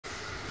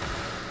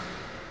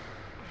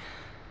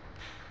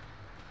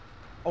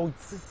Oh,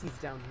 Sissy's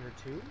down here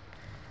too?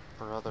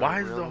 Brother,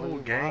 Why is the really? whole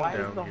gang Why is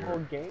down the here? whole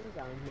gang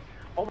down here?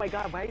 Oh my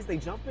god, why is they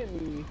jumping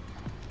me?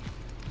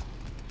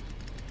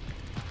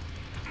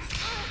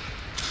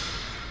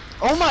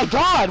 Oh my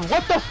god,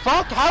 what the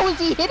fuck? How is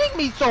he hitting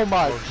me so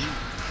much? Well,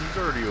 he's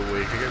already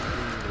awake. I guess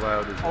being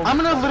loud is. Oh, I'm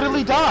gonna sorry,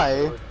 literally the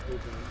die. door's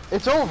open.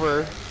 It's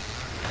over.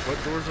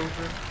 What door's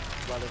open?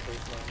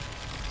 Leatherface one.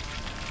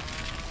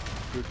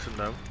 Good to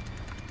know.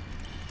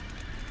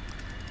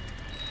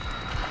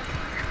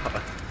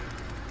 God.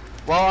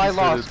 Well, I He said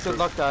lost. it's Good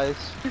luck, guys.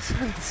 He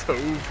said it's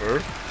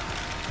over.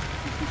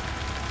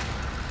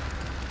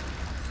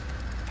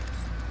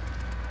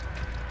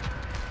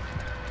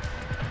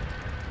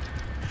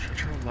 Shut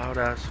your loud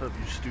ass up,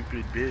 you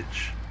stupid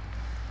bitch.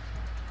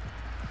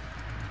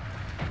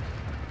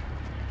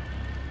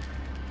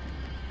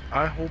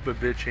 I hope a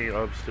bitch ain't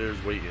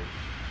upstairs waiting.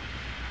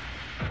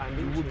 I'm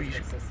You being will be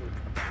chased by Sissy.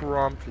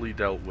 promptly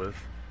dealt with.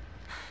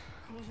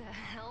 Who the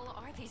hell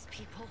are these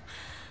people?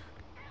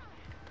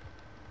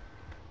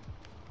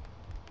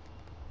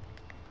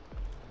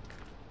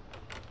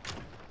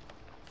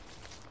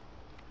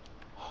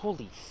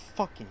 Holy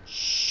fucking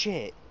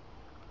shit.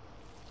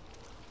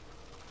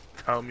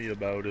 Tell me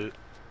about it.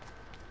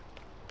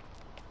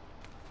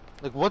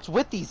 Like, what's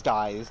with these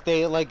guys?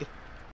 They, like,